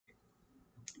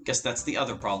Guess that's the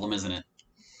other problem, isn't it?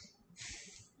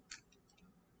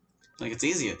 Like, it's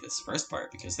easy at this first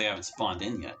part because they haven't spawned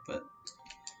in yet, but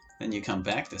then you come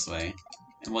back this way,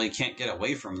 and well, you can't get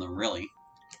away from them, really.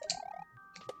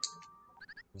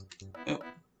 Oh.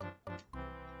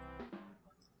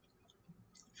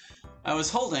 I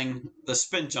was holding the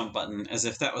spin jump button as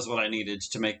if that was what I needed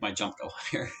to make my jump go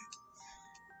higher.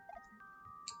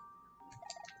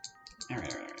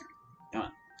 Alright. Come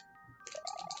on.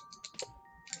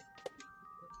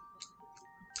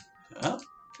 Oh,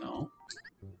 no.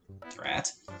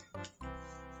 Drat.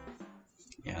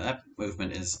 Yeah, that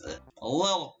movement is a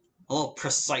little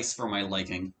precise for my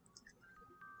liking.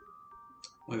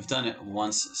 We've done it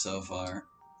once so far.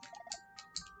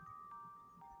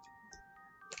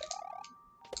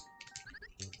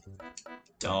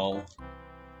 Dull.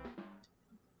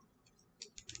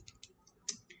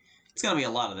 It's gonna be a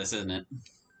lot of this, isn't it?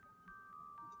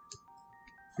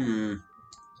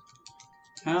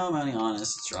 How many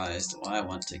honest tries do I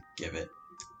want to give it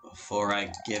before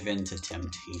I give in to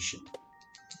temptation?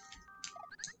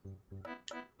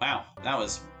 Wow, that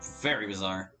was very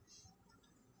bizarre.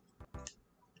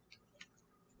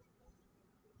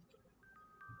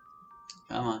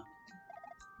 Come on.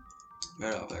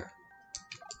 Right over there.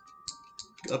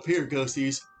 Up here,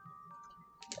 ghosties.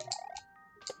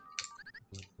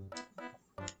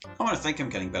 I want to think I'm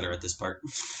getting better at this part.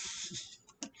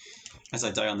 As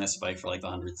I die on this spike for like the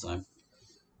 100th time.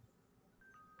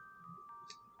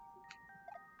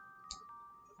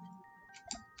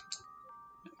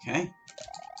 Okay.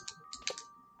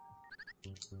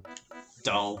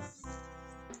 Dull.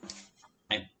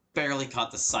 I barely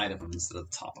caught the side of him instead of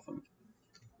the top of him.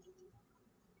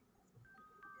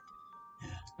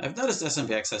 Yeah. I've noticed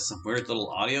SMBX has some weird little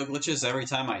audio glitches every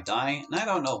time I die, and I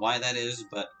don't know why that is,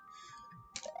 but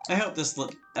I hope this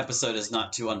episode is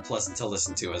not too unpleasant to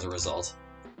listen to as a result.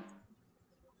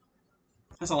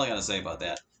 That's all I gotta say about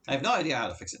that. I have no idea how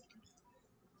to fix it.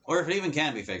 Or if it even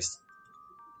can be fixed.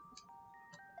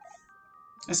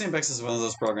 SMBX is one of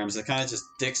those programs that kind of just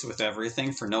dicks with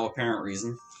everything for no apparent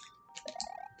reason.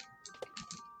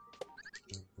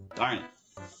 Darn it.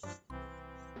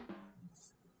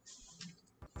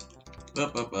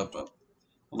 Up.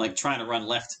 I'm like trying to run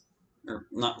left. Or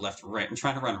not left, right. I'm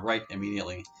trying to run right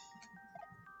immediately.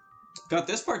 Got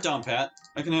this part down, Pat.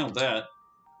 I can handle that.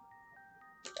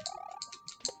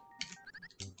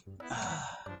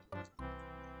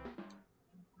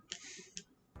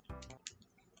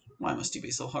 Why must you be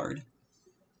so hard?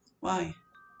 Why?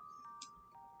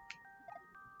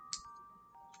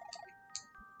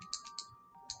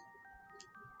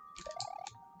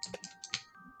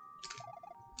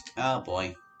 Oh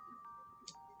boy.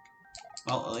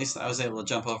 Well, at least I was able to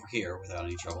jump over here without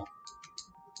any trouble.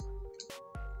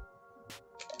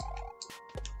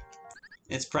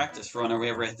 It's practice for when we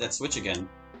ever hit that switch again.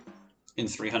 In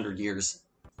 300 years.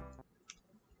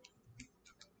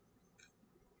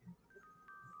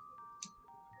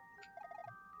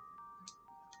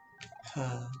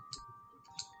 I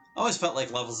always felt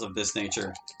like levels of this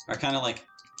nature are kind of like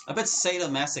a bit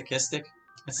sadomasochistic.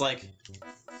 It's like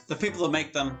the people that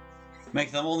make them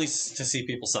only to see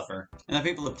people suffer, and the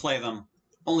people that play them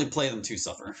only play them to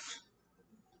suffer.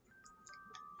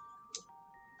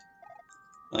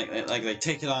 Like they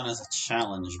take it on as a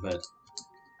challenge, but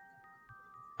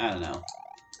I don't know.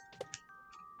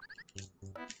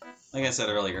 Like I said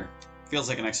earlier, feels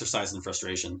like an exercise in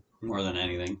frustration more than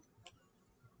anything.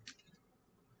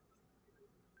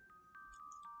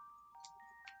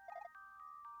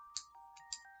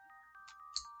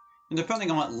 And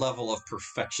depending on what level of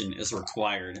perfection is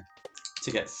required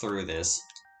to get through this,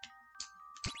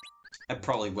 I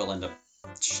probably will end up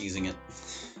cheesing it.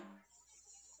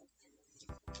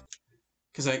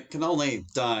 Because I can only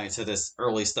die to this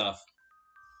early stuff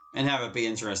and have it be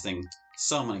interesting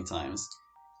so many times.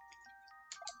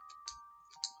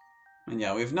 And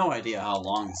yeah, we have no idea how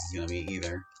long this is going to be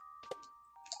either.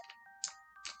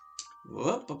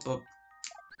 Whoop.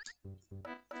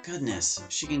 Goodness,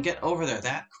 she can get over there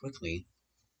that quickly.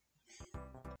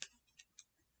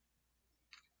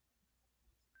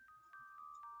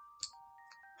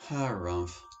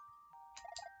 Harumph.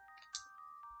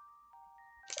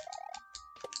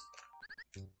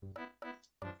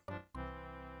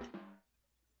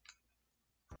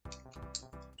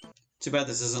 Too bad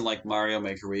this isn't like Mario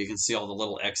Maker where you can see all the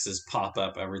little X's pop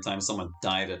up every time someone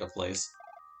died at a place.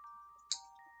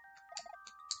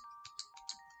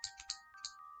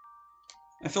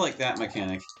 I feel like that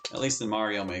mechanic, at least in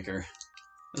Mario Maker,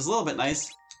 is a little bit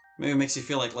nice. Maybe it makes you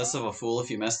feel like less of a fool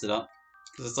if you messed it up.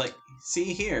 Because it's like,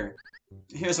 see here.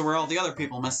 Here's where all the other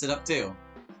people messed it up too.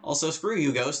 Also, screw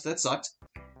you, Ghost, that sucked.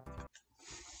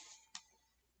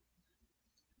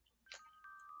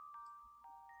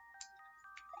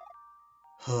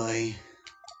 Hi.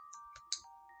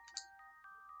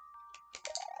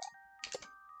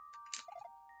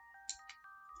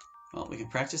 Well, we can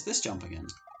practice this jump again.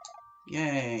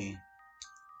 Yay!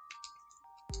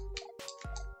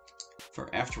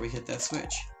 For after we hit that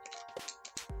switch.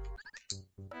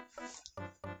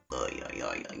 Oy, oy,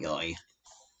 oy, oy, oy.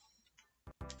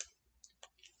 I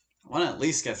want to at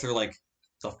least get through, like,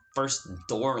 the first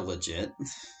door legit.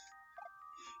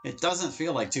 It doesn't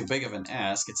feel like too big of an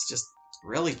ask, it's just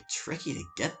really tricky to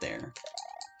get there.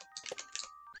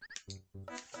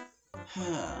 You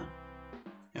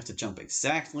have to jump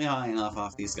exactly high enough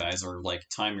off these guys or, like,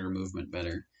 time your movement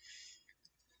better.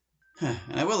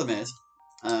 And I will admit,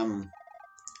 I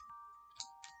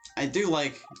do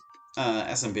like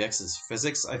SMBX's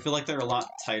physics. I feel like they're a lot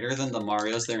tighter than the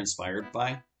Marios they're inspired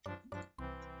by.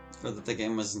 Or that the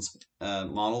game was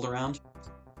modeled around.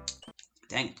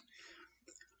 Dang.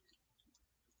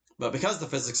 But because the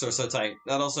physics are so tight,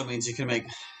 that also means you can make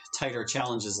tighter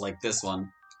challenges like this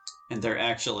one, and they're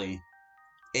actually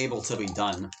able to be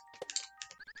done.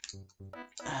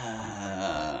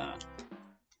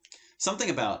 Something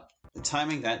about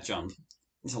timing that jump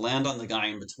to land on the guy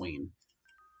in between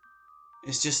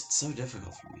is just so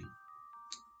difficult for me.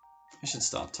 I should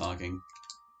stop talking.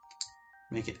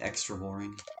 Make it extra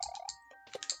boring.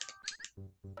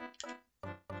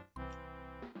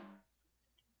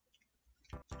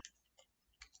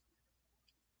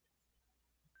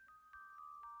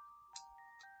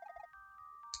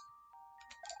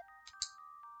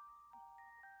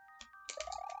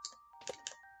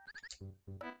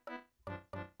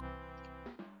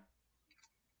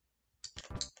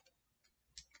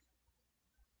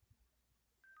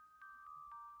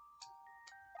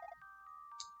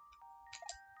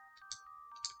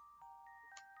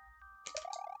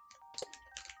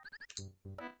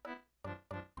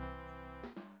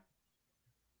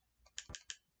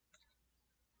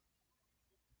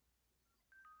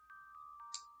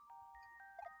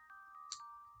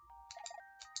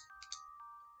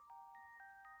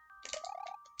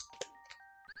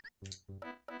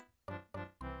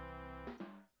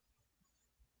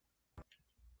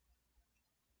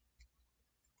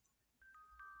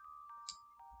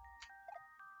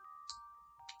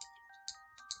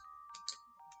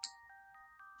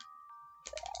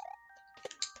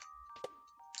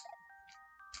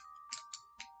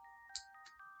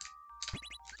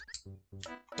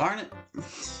 Darn it!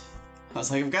 I was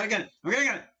like, I'm gonna get it! I'm gonna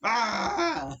get it!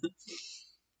 Ah!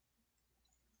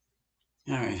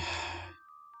 Alright.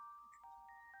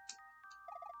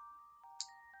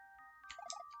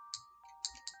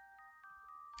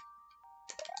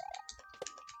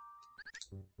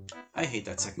 I hate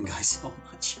that second guy so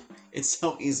much. It's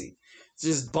so easy.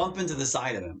 Just bump into the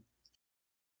side of him.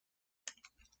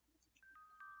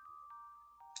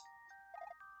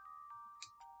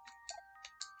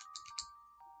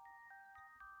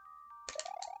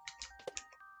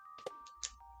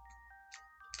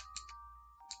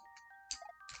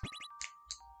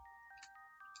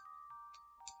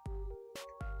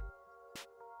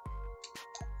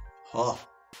 Oh.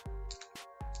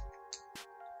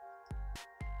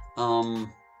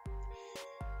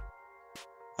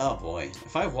 Oh boy.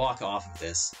 If I walk off of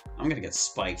this, I'm gonna get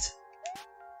spiked.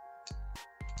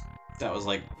 That was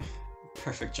like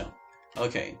perfect jump.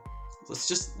 Okay. Let's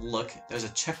just look. There's a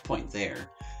checkpoint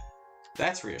there.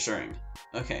 That's reassuring.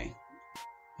 Okay.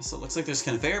 So it looks like there's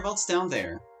conveyor belts down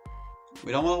there.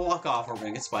 We don't want to walk off or we're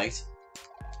gonna get spiked.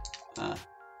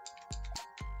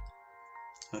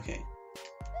 Okay.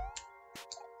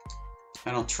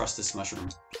 I don't trust this mushroom.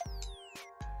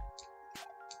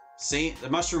 See? The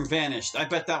mushroom vanished. I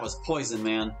bet that was poison,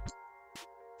 man.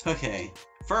 Okay.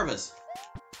 Furbus.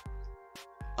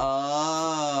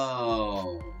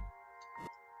 Oh.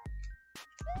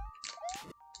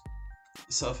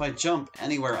 So if I jump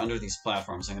anywhere under these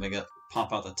platforms, I'm gonna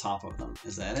pop out the top of them.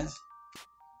 Is that it?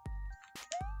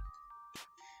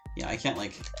 Yeah, I can't,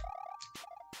 like...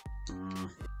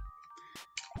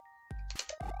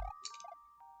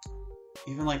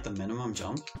 Even, like, the minimum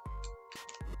jump?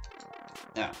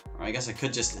 Yeah, or I guess I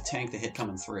could just tank the hit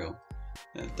coming through.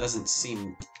 That doesn't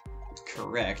seem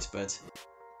correct, but...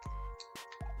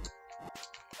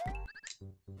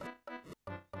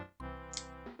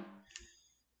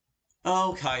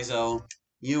 Oh, Kaizo.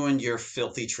 You and your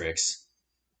filthy tricks.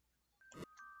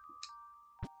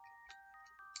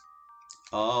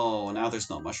 Oh, now there's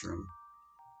no mushroom.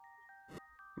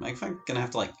 Am I gonna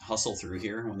have to, like, hustle through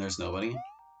here when there's nobody?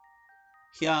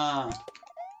 Yeah.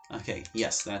 Okay,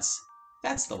 yes, that's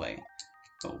the way.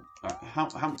 Oh,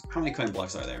 how many coin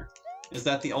blocks are there? Is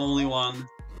that the only one?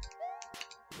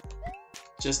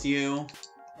 Just you?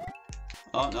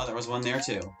 Oh, no, there was one there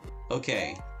too.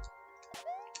 Okay.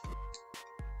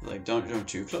 Like, don't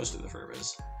too close to the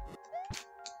Furbas.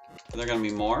 Are there gonna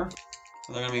be more?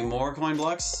 Are there gonna be more coin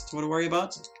blocks to worry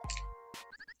about?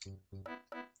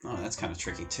 Oh, that's kind of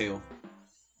tricky too.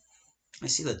 I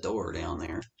see the door down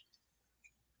there.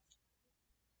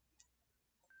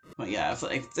 But yeah,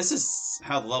 if this is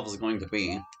how the level is going to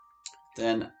be,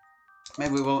 then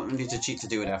maybe we won't need to cheat to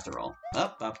do it after all.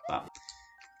 Up, up, up.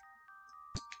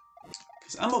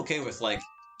 Because I'm okay with, like,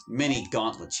 mini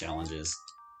gauntlet challenges.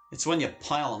 It's when you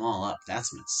pile them all up,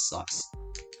 that's when it sucks.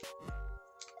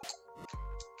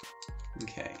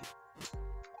 Okay.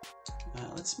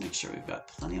 Let's make sure we've got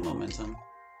plenty of momentum.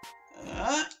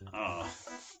 I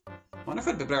wonder if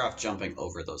I'd be better off jumping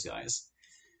over those guys.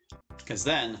 Because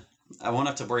then, I won't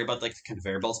have to worry about, like, the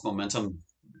conveyor belt's momentum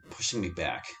pushing me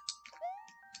back.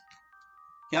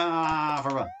 Yeah,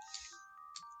 for fun.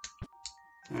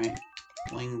 Alright.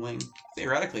 Bling, bling.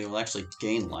 Theoretically, we'll actually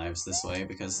gain lives this way,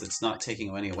 because it's not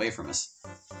taking any away from us.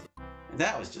 And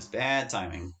that was just bad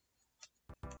timing.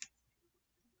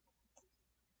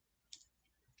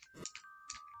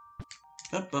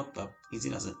 Up, up, up. Easy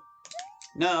does it.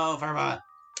 No, Firebot!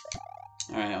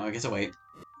 Alright, I get to wait.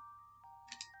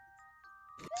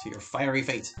 To your fiery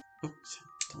fate. Oops,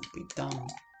 don't be dumb.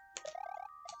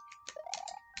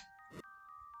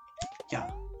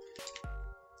 Yeah.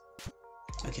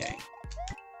 Okay.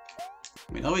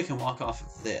 We know we can walk off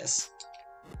of this.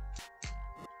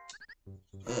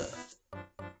 Ugh.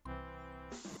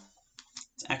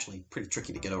 It's actually pretty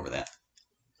tricky to get over that.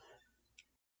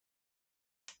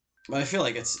 But I feel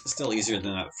like it's still easier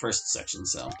than that first section,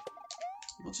 so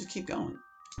we'll just keep going.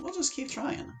 We'll just keep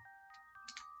trying.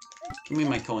 Give me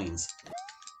my coins.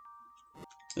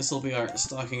 This will be our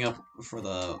stocking up for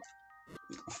the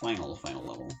final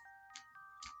level.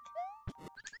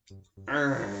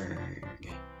 Urgh.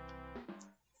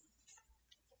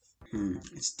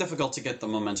 It's difficult to get the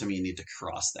momentum you need to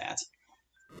cross that.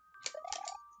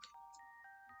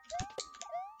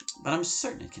 But I'm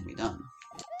certain it can be done.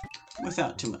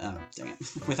 Without too much, dang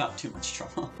it. Without too much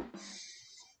trouble.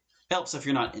 Helps if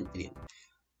you're not an idiot.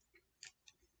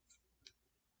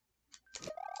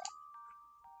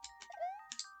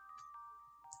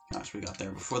 Gosh, we got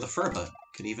there before the Furba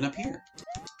could even appear.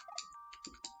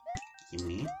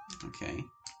 Gimme. Okay.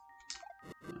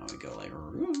 Now we go like...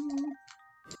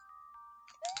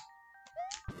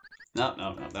 No,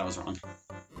 no, no, that was wrong.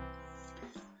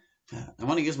 I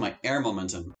want to use my air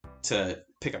momentum to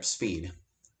pick up speed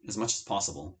as much as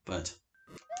possible, but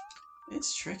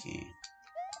it's tricky.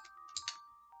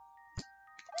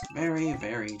 Very,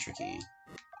 very tricky.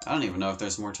 I don't even know if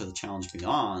there's more to the challenge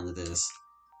beyond this.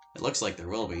 It looks like there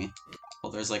will be.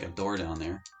 Well, there's like a door down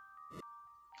there.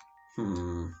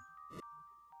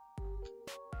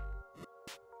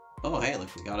 Oh, hey,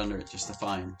 look, we got under it just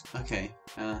fine. Okay,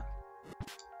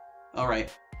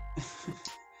 alright.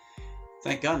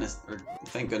 Thank goodness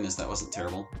that wasn't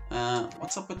terrible.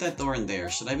 What's up with that door in there?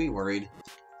 Should I be worried?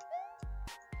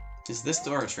 Is this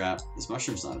door a trap? This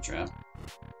mushroom's not a trap.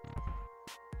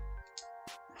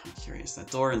 I'm curious. That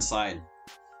door inside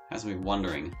has me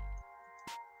wondering.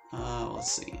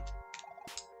 Let's see.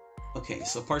 Okay,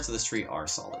 so parts of this tree are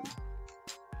solid.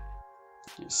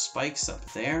 There's spikes up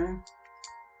there.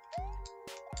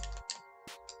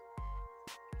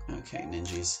 Okay,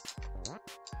 ninjas.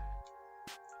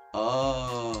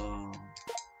 Oh.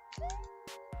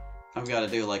 I've got to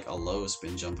do like a low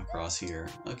spin jump across here.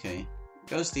 Okay.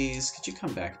 Ghosties, could you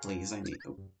come back, please? I need...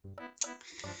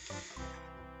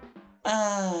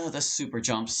 the super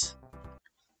jumps.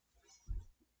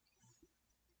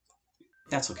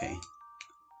 That's okay.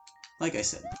 Like I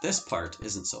said, this part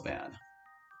isn't so bad.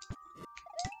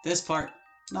 This part,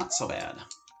 not so bad.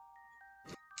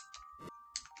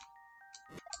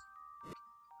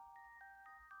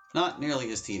 Not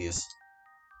nearly as tedious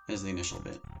as the initial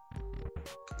bit.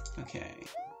 Okay.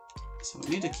 So we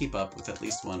need to keep up with at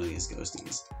least one of these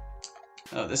ghosties.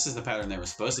 Oh, this is the pattern they were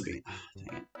supposed to be.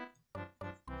 Dang it.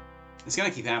 It's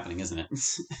gonna keep happening, isn't it?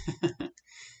 It's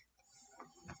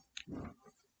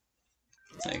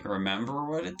like, remember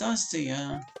what it does to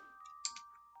you.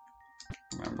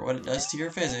 Remember what it does to your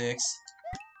physics.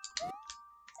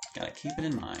 Gotta keep it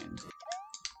in mind.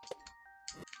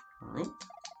 Oop.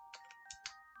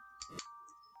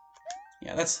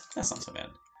 Yeah, that's not so bad.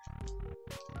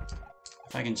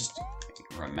 If I can just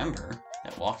remember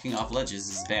that walking off ledges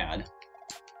is bad.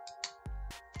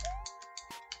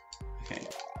 Okay.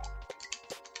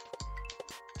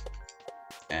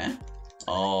 Eh?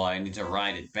 Oh, I need to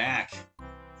ride it back.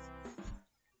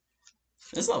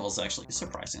 This level's actually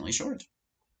surprisingly short.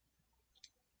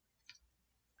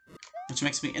 Which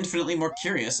makes me infinitely more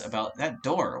curious about that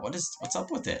door. What's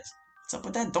up with it? What's up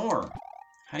with that door?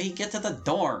 How do you get to the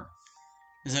door?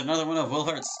 Is it another one of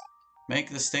Wilhart's make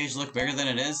the stage look bigger than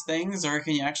it is things, or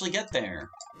can you actually get there?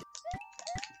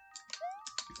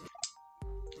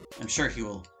 I'm sure he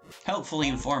will helpfully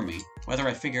inform me, whether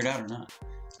I figure it out or not.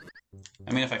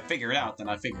 I mean, if I figure it out, then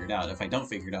I figure it out. If I don't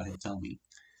figure it out, he'll tell me.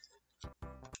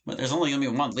 But there's only going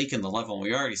to be one leak in the level, and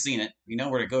we've already seen it. We know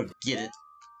where to go to get it.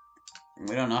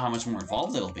 We don't know how much more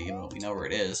involved it'll be, but we know where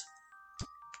it is.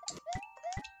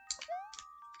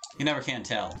 You never can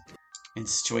tell, in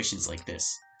situations like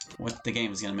this, what the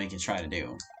game is going to make you try to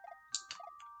do.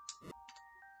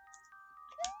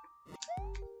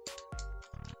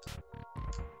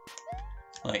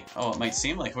 Like, oh, it might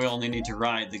seem like we only need to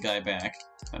ride the guy back,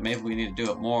 but maybe we need to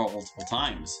do it multiple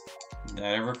times. Did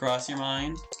that ever cross your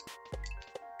mind?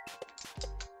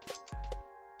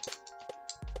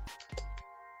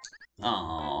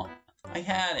 Oh, I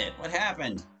had it. What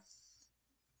happened?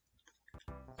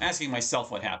 Asking myself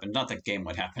what happened, not the game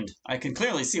what happened. I can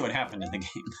clearly see what happened in the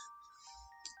game.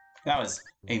 That was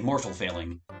a mortal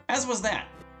failing. As was that.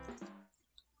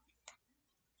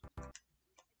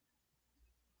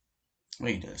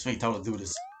 We can do this. We can totally do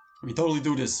this. We can totally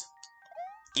do this.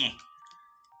 Eh.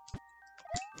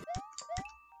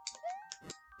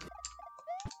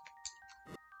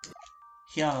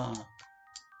 Yeah.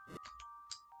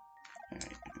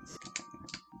 Alright.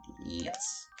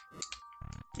 Yes.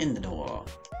 In the door.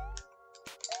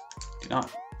 Do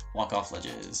not walk off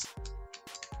ledges.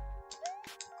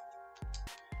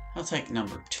 I'll take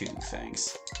number 2,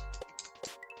 thanks.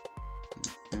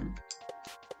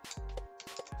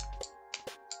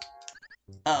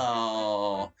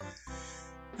 Oh.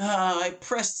 I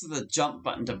pressed the jump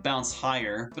button to bounce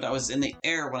higher, but I was in the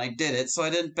air when I did it, so I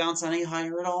didn't bounce any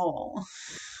higher at all.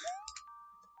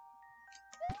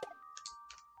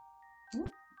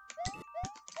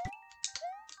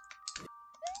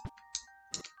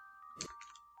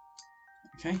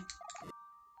 Okay.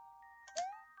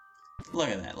 Look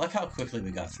at that. Look how quickly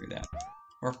we got through that.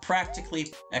 We're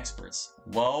practically experts.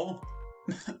 Whoa.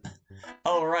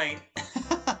 Oh, right.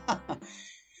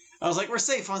 I was like, we're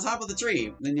safe on top of the tree.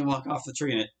 And then you walk off the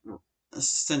tree and it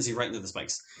sends you right into the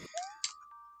spikes.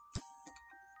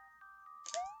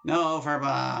 No,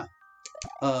 Verba.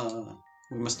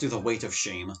 We must do the weight of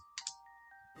shame.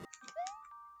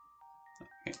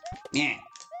 Okay. Yeah.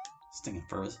 Stinging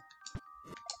furs.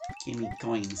 Give me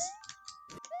coins.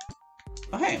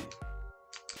 Oh, hey.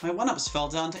 My 1-ups fell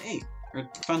down to 8. Or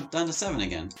fell down to 7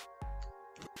 again.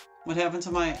 What happened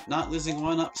to my not losing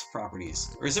 1-ups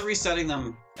properties? Or is it resetting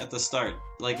them at the start?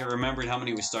 Like it remembered how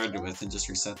many we started with and just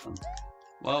reset them.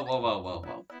 Whoa, whoa, whoa, whoa,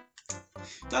 whoa.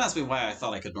 Don't ask me why I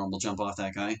thought I could normal jump off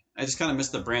that guy. I just kind of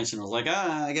missed the branch and was like,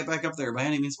 I get back up there by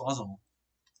any means possible.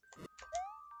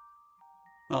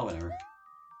 Well, whatever.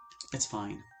 It's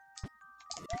fine.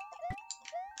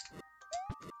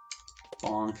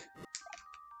 Bonk.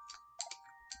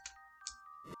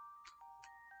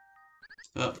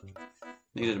 Oh.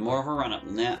 Needed more of a run-up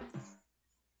than that.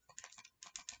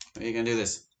 How are you gonna do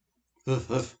this? Oof,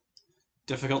 oof.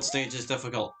 Difficult stage is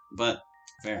difficult, but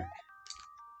fair.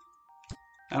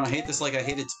 I don't hate this like I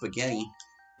hated spaghetti.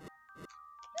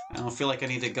 I don't feel like I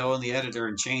need to go in the editor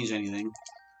and change anything.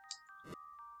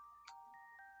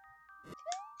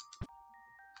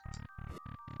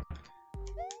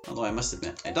 Although I must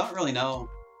admit, I don't really know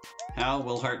how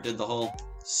Wilhart did the whole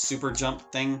super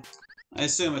jump thing. I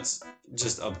assume it's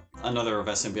just another of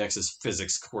SMBX's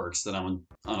physics quirks that I'm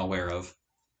unaware of,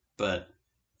 but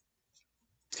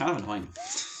it's kind of annoying.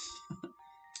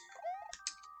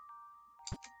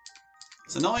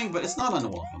 It's annoying, but it's not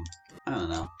unwelcome. I don't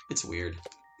know. It's weird.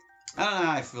 I don't know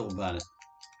how I feel about it.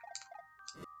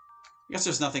 I guess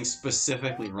there's nothing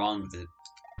specifically wrong with it.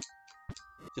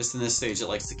 Just in this stage, it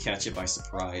likes to catch you by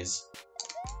surprise.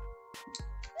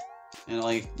 And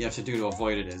all you have to do to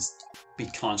avoid it is be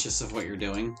conscious of what you're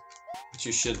doing, which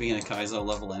you should be in a Kaizo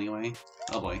level anyway.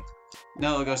 Oh boy.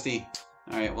 No, Ghosty!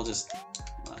 Alright, we'll just...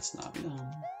 let's not be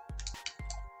done.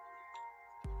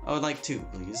 I would like 2,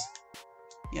 please.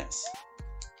 Yes.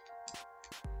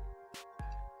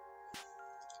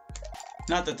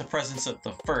 Not that the presence of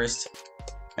the first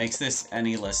makes this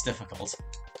any less difficult.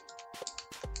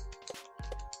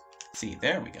 See,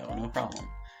 there we go, no problem.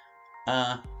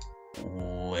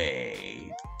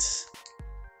 Wait...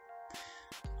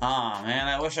 Ah, man,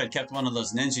 I wish I'd kept one of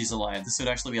those ninjas alive. This would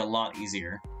actually be a lot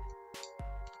easier.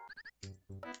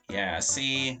 Yeah,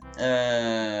 see?